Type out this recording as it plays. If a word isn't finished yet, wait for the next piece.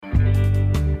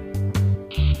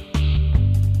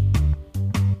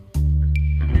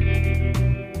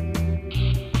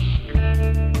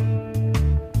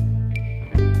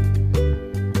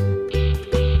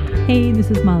Hey,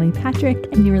 this is Molly Patrick,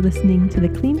 and you are listening to the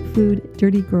Clean Food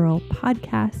Dirty Girl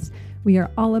podcast. We are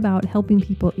all about helping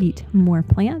people eat more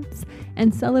plants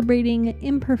and celebrating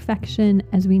imperfection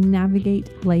as we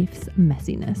navigate life's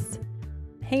messiness.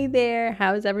 Hey there,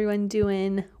 how's everyone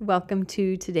doing? Welcome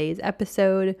to today's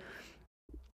episode.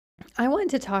 I want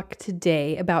to talk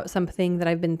today about something that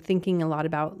I've been thinking a lot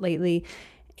about lately,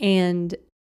 and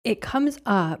it comes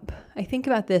up. I think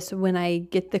about this when I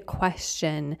get the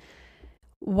question,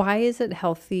 why is it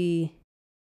healthy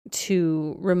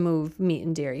to remove meat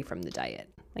and dairy from the diet?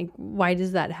 Like, why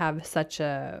does that have such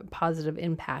a positive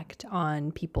impact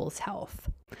on people's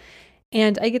health?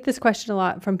 And I get this question a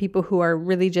lot from people who are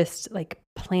really just like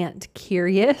plant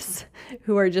curious,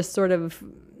 who are just sort of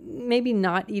maybe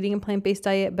not eating a plant-based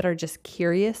diet, but are just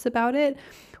curious about it,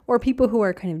 or people who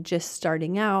are kind of just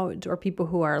starting out, or people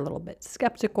who are a little bit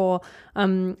skeptical.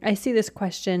 I see this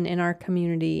question in our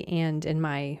community and in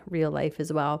my real life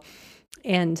as well.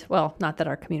 And well, not that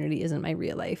our community isn't my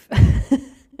real life.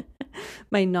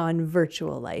 My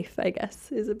non-virtual life, I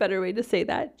guess, is a better way to say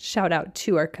that. Shout out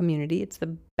to our community. It's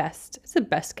the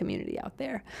best community out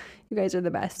there. You guys are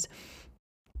the best.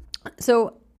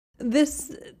 So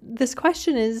this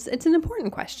question it's an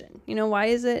important question. You know, why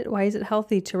is it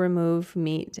healthy to remove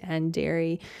meat and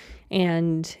dairy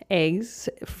and eggs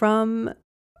from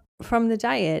the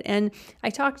diet? And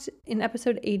I talked in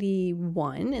episode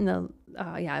 81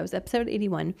 it was episode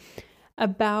 81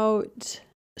 about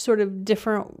sort of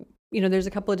different, there's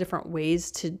a couple of different ways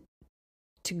to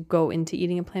go into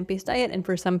eating a plant-based diet. And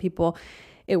for some people,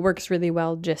 it works really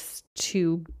well just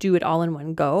to do it all in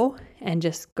one go and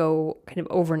just go kind of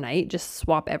overnight, just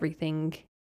swap everything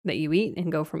that you eat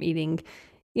and go from eating,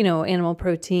 animal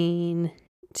protein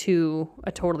to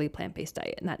a totally plant-based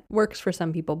diet. And that works for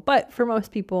some people, but for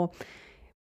most people,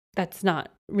 that's not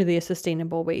really a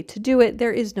sustainable way to do it.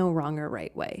 There is no wrong or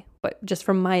right way. But just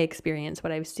from my experience,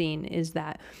 what I've seen is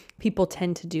that people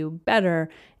tend to do better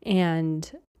and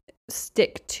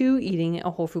stick to eating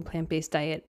a whole food plant-based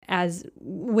diet as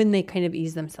when they kind of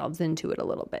ease themselves into it a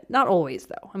little bit. Not always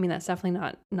though. I mean, that's definitely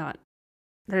not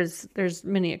there's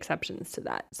many exceptions to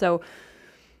that. So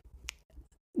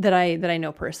that I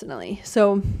know personally.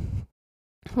 So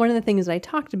one of the things that I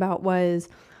talked about was,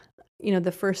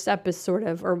 the first step is sort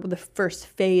of, or the first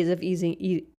phase of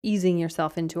easing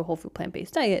yourself into a whole food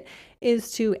plant-based diet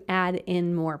is to add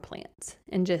in more plants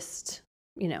and just,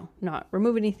 not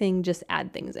remove anything, just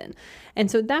add things in. And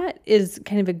so that is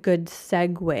kind of a good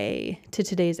segue to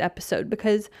today's episode,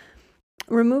 because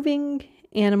removing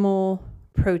animal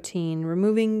protein,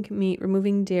 removing meat,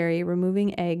 removing dairy,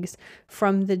 removing eggs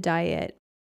from the diet,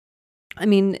 I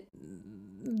mean,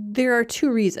 there are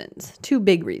two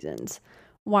big reasons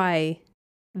why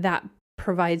that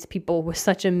provides people with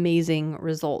such amazing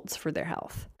results for their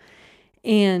health.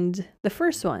 And the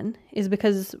first one is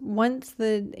because once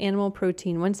the animal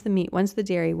protein, once the meat, once the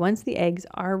dairy, once the eggs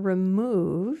are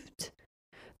removed,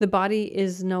 the body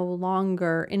is no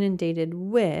longer inundated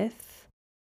with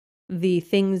the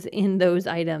things in those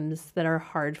items that are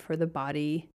hard for the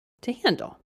body to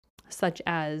handle, such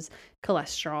as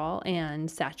cholesterol and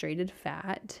saturated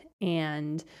fat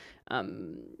and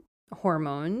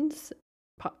hormones,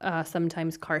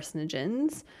 sometimes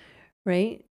carcinogens,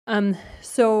 right?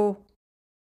 So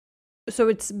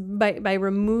it's by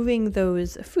removing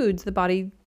those foods, the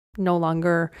body no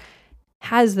longer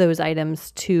has those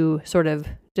items to sort of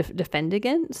defend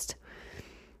against.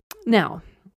 Now,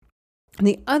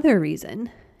 the other reason,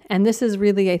 and this is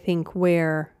really, I think,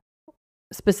 where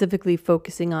specifically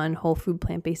focusing on whole food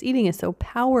plant-based eating is so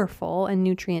powerful and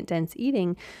nutrient-dense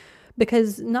eating,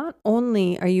 because not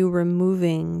only are you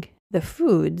removing the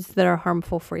foods that are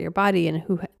harmful for your body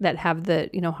and that have the,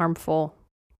 harmful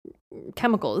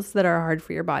chemicals that are hard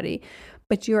for your body,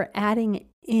 but you're adding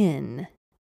in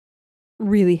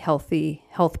really healthy,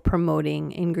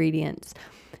 health-promoting ingredients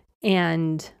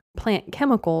and plant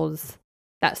chemicals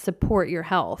that support your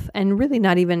health, and really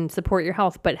not even support your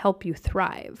health, but help you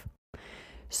thrive.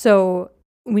 So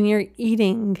when you're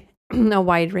eating a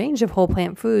wide range of whole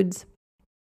plant foods,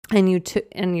 and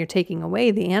you're taking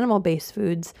away the animal-based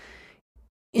foods,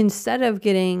 instead of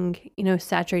getting,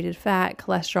 saturated fat,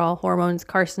 cholesterol, hormones,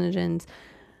 carcinogens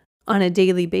on a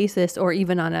daily basis, or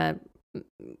even on a,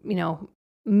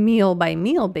 meal by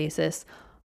meal basis,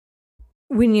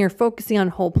 when you're focusing on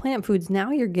whole plant foods,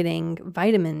 now you're getting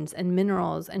vitamins and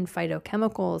minerals and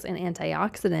phytochemicals and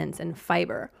antioxidants and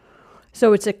fiber.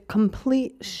 So it's a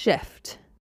complete shift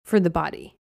for the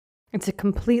body. It's a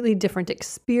completely different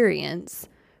experience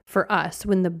for us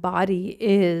when the body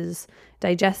is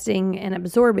digesting and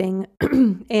absorbing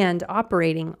and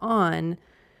operating on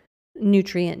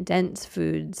nutrient dense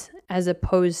foods as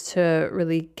opposed to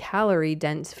really calorie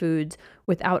dense foods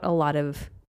without a lot of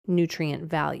nutrient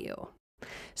value.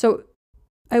 So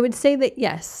I would say that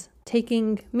yes,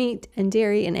 taking meat and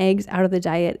dairy and eggs out of the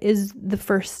diet is the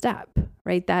first step,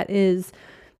 right? That is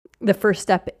the first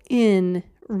step in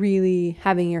really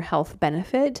having your health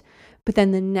benefit. But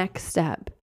then the next step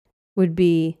would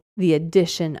be the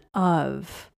addition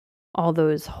of all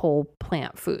those whole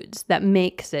plant foods that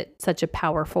makes it such a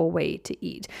powerful way to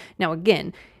eat. Now,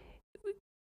 again,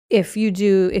 if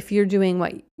you're doing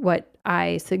what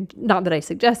not that I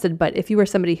suggested, but if you are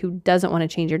somebody who doesn't want to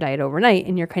change your diet overnight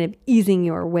and you're kind of easing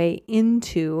your way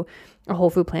into a whole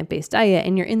food plant-based diet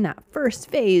and you're in that first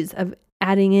phase of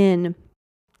adding in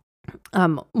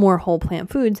more whole plant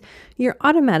foods, you're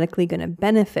automatically going to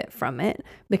benefit from it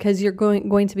because you're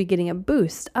going to be getting a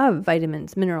boost of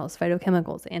vitamins, minerals,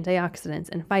 phytochemicals, antioxidants,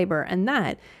 and fiber. And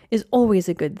that is always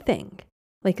a good thing.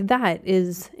 Like that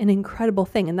is an incredible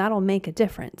thing and that'll make a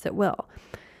difference. It will.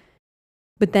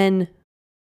 But then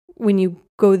when you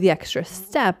go the extra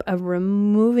step of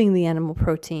removing the animal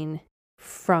protein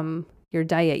from your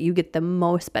diet, you get the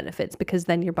most benefits because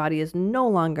then your body is no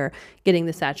longer getting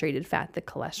the saturated fat, the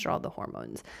cholesterol, the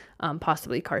hormones,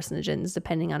 possibly carcinogens,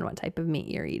 depending on what type of meat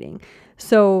you're eating.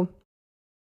 So,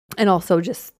 and also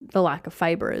just the lack of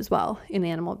fiber as well in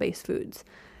animal-based foods.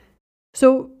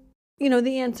 So,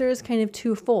 the answer is kind of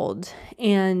twofold.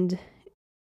 And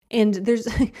there's,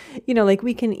 like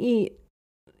we can eat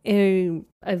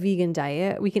a vegan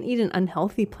diet, we can eat an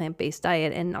unhealthy plant-based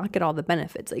diet and not get all the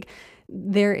benefits. Like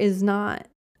there is not,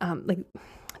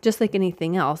 just like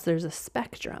anything else, there's a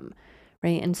spectrum,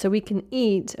 right? And so we can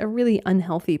eat a really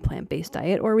unhealthy plant-based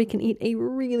diet, or we can eat a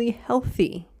really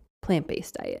healthy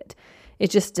plant-based diet. It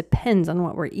just depends on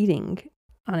what we're eating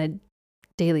on a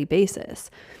daily basis.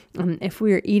 If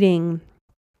we're eating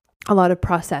a lot of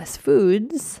processed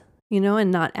foods,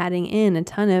 and not adding in a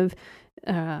ton of,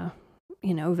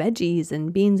 veggies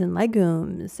and beans and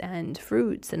legumes and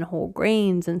fruits and whole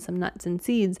grains and some nuts and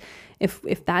seeds,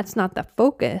 if that's not the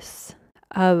focus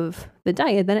of the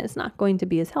diet, then it's not going to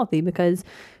be as healthy because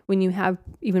when you have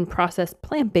even processed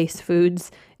plant-based foods,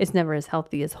 it's never as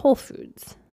healthy as whole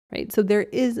foods, right? So there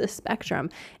is a spectrum.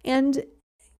 And,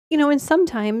 and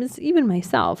sometimes even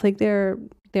myself, like there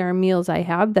are meals I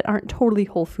have that aren't totally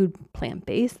whole food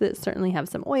plant-based that certainly have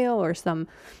some oil or some,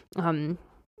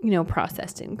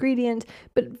 processed ingredient,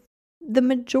 but the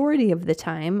majority of the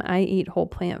time I eat whole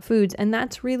plant foods. And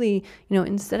that's really,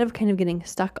 instead of kind of getting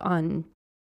stuck on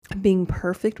being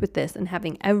perfect with this and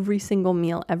having every single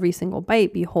meal, every single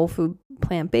bite be whole food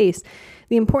plant-based,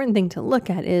 the important thing to look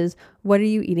at is what are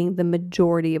you eating the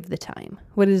majority of the time?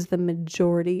 What does the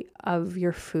majority of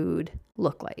your food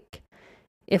look like?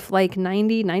 If like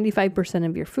 95%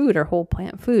 of your food are whole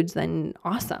plant foods, then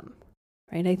awesome,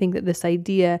 right? I think that this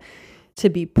idea to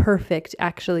be perfect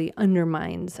actually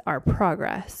undermines our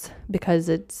progress because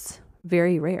it's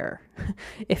very rare,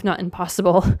 if not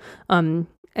impossible. And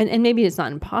maybe it's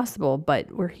not impossible, but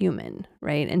we're human,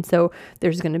 right? And so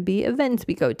there's going to be events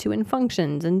we go to and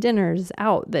functions and dinners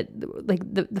out that like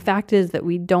the fact is that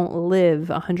we don't live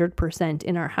 100%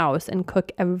 in our house and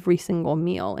cook every single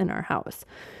meal in our house.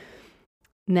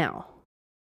 Now,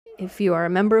 if you are a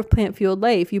member of Plant Fueled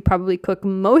Life, you probably cook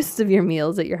most of your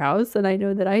meals at your house, and I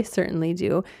know that I certainly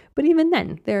do. But even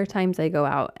then, there are times I go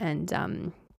out and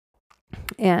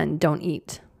don't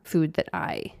eat food that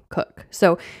I cook.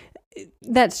 So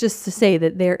that's just to say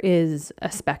that there is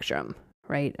a spectrum,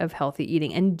 right, of healthy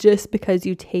eating. And just because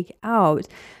you take out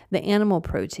the animal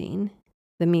protein,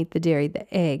 the meat, the dairy,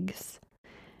 the eggs,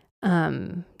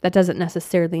 that doesn't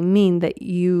necessarily mean that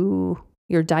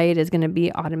your diet is going to be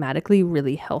automatically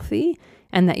really healthy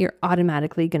and that you're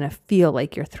automatically going to feel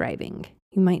like you're thriving.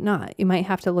 You might not. You might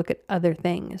have to look at other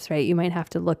things, right? You might have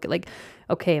to look at like,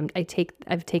 okay,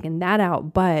 I've taken that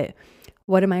out, but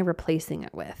what am I replacing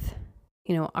it with?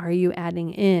 Are you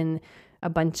adding in a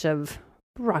bunch of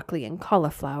broccoli and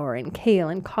cauliflower and kale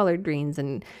and collard greens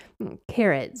and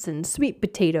carrots and sweet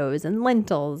potatoes and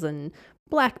lentils and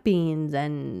black beans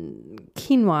and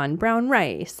quinoa and brown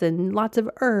rice and lots of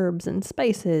herbs and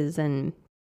spices and,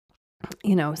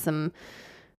 some,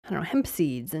 hemp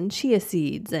seeds and chia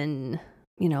seeds and,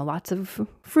 lots of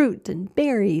fruit and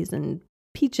berries and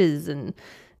peaches and,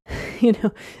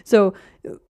 so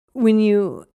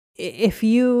if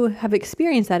you have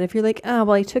experienced that, if you're like, oh,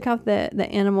 well, I took out the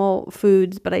animal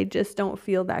foods, but I just don't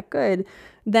feel that good,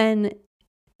 then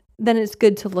it's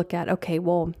good to look at, okay,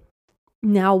 well,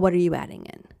 now what are you adding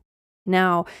in?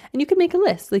 now? And you could make a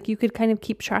list. Like you could kind of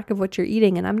keep track of what you're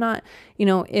eating. And I'm not,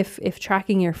 if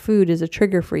tracking your food is a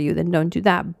trigger for you, then don't do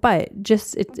that. But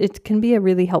just it can be a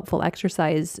really helpful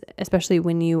exercise, especially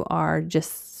when you are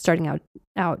just starting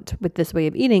out with this way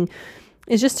of eating,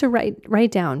 is just to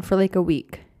write down for like a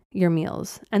week your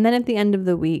meals. And then at the end of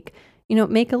the week,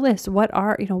 make a list. What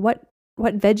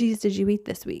veggies did you eat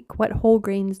this week? What whole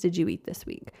grains did you eat this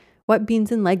week? What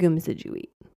beans and legumes did you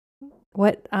eat?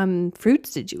 What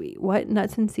fruits did you eat? What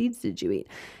nuts and seeds did you eat?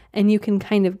 And you can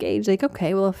kind of gauge like,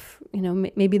 okay, well, if,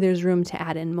 maybe there's room to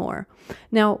add in more.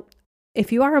 Now,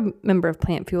 if you are a member of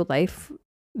Plant Fueled Life,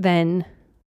 then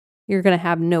you're going to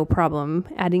have no problem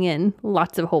adding in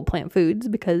lots of whole plant foods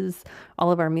because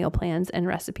all of our meal plans and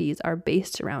recipes are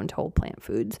based around whole plant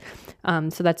foods.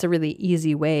 So that's a really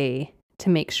easy way to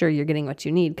make sure you're getting what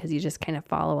you need because you just kind of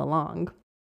follow along.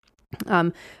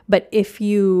 But if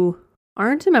you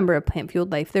aren't a member of Plant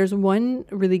Fueled Life, there's one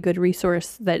really good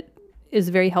resource that is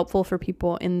very helpful for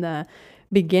people in the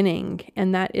beginning,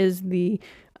 and that is the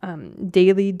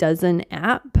Daily Dozen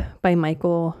app by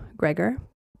Michael Greger.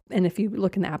 And if you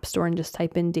look in the App Store and just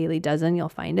type in Daily Dozen, you'll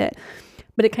find it.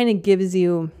 But it kind of gives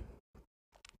you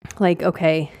like,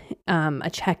 okay, a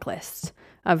checklist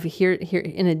of here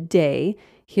in a day,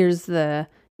 here's the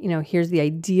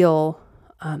ideal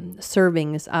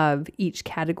servings of each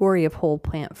category of whole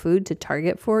plant food to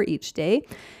target for each day.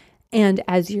 And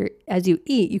as you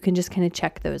eat, you can just kind of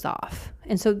check those off.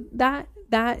 And so that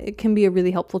can be a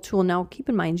really helpful tool. Now, keep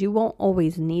in mind, you won't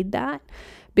always need that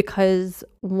because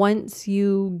once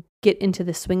you get into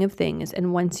the swing of things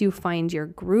and once you find your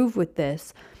groove with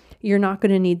this, you're not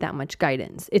going to need that much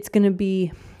guidance. It's going to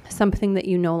be something that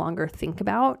you no longer think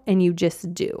about and you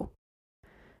just do.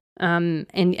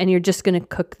 And you're just going to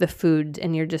cook the food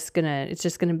and it's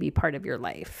just going to be part of your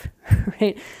life,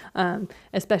 right?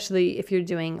 Especially if you're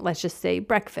doing, let's just say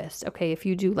breakfast. Okay. If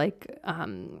you do like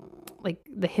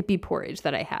the hippie porridge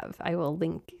that I have, I will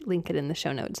link it in the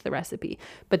show notes, the recipe,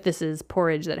 but this is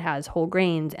porridge that has whole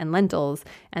grains and lentils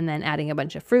and then adding a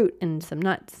bunch of fruit and some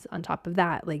nuts on top of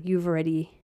that. Like you've already,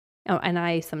 and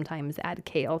I sometimes add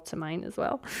kale to mine as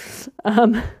well,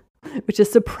 which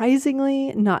is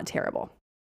surprisingly not terrible.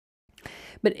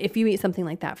 But if you eat something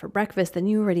like that for breakfast, then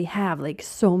you already have like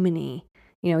so many,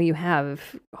 you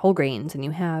have whole grains and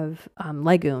you have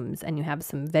legumes and you have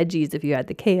some veggies if you add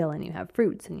the kale and you have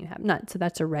fruits and you have nuts. So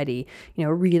that's already,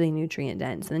 really nutrient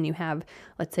dense. And then you have,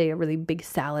 let's say, a really big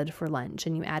salad for lunch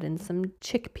and you add in some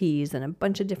chickpeas and a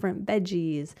bunch of different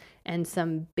veggies and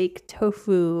some baked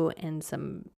tofu and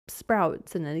some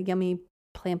sprouts and a yummy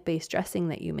plant-based dressing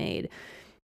that you made.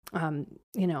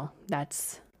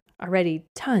 That's already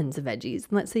tons of veggies.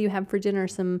 And let's say you have for dinner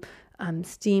some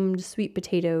steamed sweet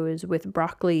potatoes with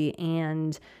broccoli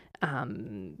and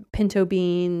pinto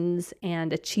beans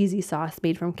and a cheesy sauce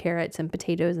made from carrots and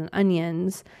potatoes and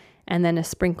onions, and then a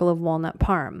sprinkle of walnut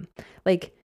parm.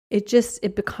 Like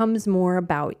it becomes more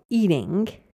about eating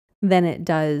than it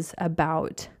does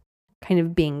about kind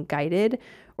of being guided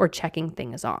or checking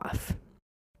things off.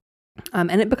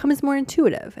 And it becomes more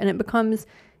intuitive and it becomes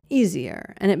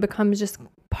easier and it becomes just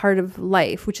part of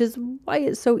life, which is why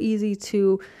it's so easy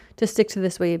to stick to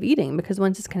this way of eating, because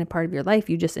once it's kind of part of your life,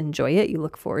 you just enjoy it, you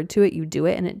look forward to it, you do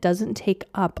it, and it doesn't take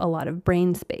up a lot of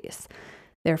brain space.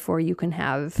 Therefore, you can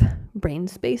have brain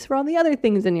space for all the other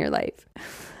things in your life.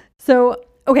 So,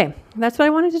 okay, that's what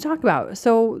I wanted to talk about.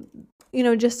 So,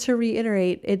 just to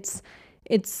reiterate, it's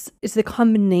the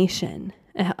combination.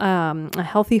 A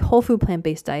healthy whole food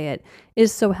plant-based diet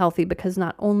is so healthy because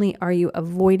not only are you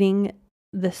avoiding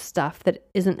the stuff that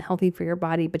isn't healthy for your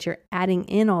body, but you're adding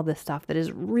in all the stuff that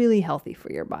is really healthy for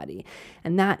your body.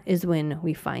 And that is when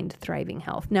we find thriving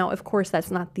health. Now, of course, that's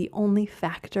not the only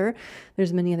factor.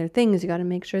 There's many other things. You got to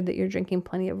make sure that you're drinking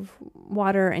plenty of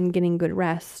water and getting good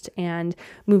rest and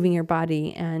moving your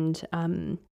body and,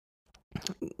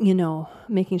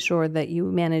 making sure that you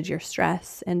manage your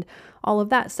stress and all of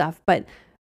that stuff. But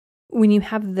when you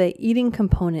have the eating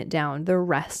component down, the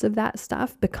rest of that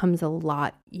stuff becomes a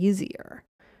lot easier,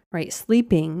 right?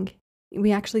 Sleeping,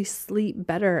 we actually sleep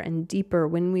better and deeper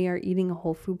when we are eating a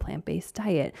whole food plant-based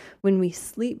diet. When we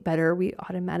sleep better, we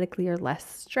automatically are less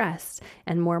stressed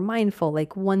and more mindful.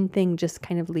 Like one thing just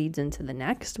kind of leads into the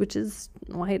next, which is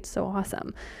why it's so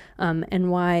awesome.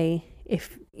 And why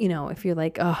if you're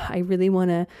like, oh, I really want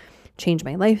to change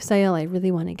my lifestyle, I really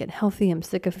want to get healthy, I'm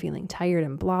sick of feeling tired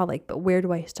and blah, but where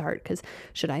do I start? Because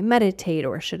should I meditate,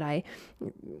 or should I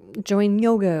join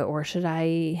yoga, or should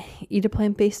I eat a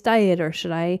plant-based diet, or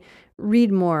should I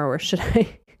read more, or should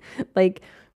I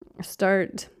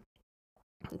start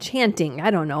chanting? I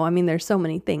don't know. I mean, there's so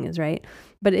many things, right?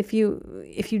 But if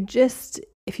you just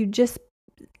if you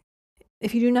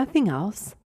do nothing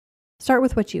else, start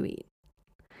with what you eat.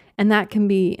 And that can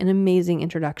be an amazing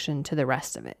introduction to the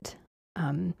rest of it.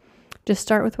 Just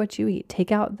start with what you eat.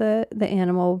 Take out the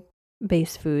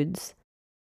animal-based foods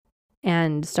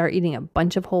and start eating a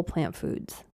bunch of whole plant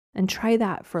foods. And try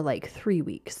that for like 3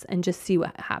 weeks and just see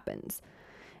what happens.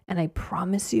 And I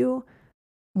promise you,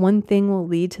 one thing will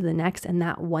lead to the next, and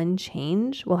that one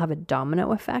change will have a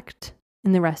domino effect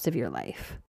in the rest of your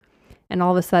life. And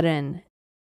all of a sudden,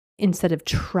 instead of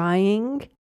trying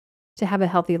to have a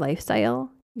healthy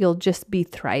lifestyle, you'll just be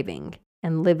thriving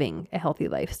and living a healthy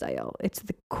lifestyle. It's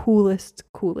the coolest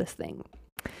thing.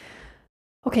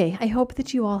 Okay, I hope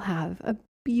that you all have a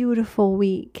beautiful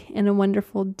week and a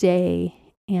wonderful day.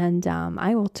 And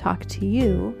I will talk to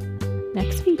you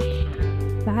next week.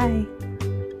 Bye.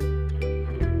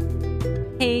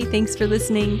 Hey, thanks for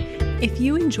listening. If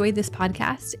you enjoyed this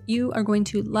podcast, you are going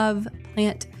to love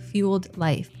Plant Fueled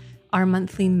Life, our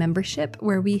monthly membership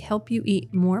where we help you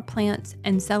eat more plants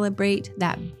and celebrate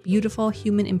that beautiful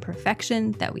human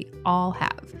imperfection that we all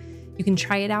have. You can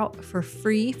try it out for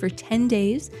free for 10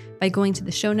 days by going to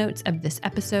the show notes of this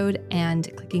episode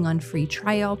and clicking on free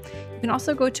trial. You can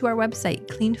also go to our website,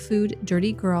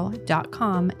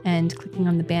 cleanfooddirtygirl.com, and clicking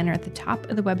on the banner at the top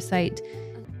of the website,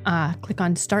 click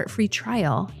on Start Free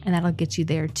Trial, and that'll get you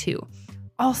there too.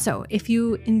 Also, if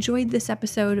you enjoyed this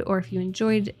episode or if you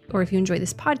enjoy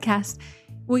this podcast,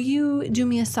 will you do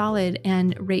me a solid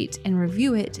and rate and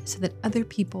review it so that other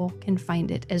people can find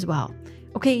it as well?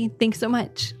 Okay, thanks so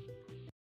much.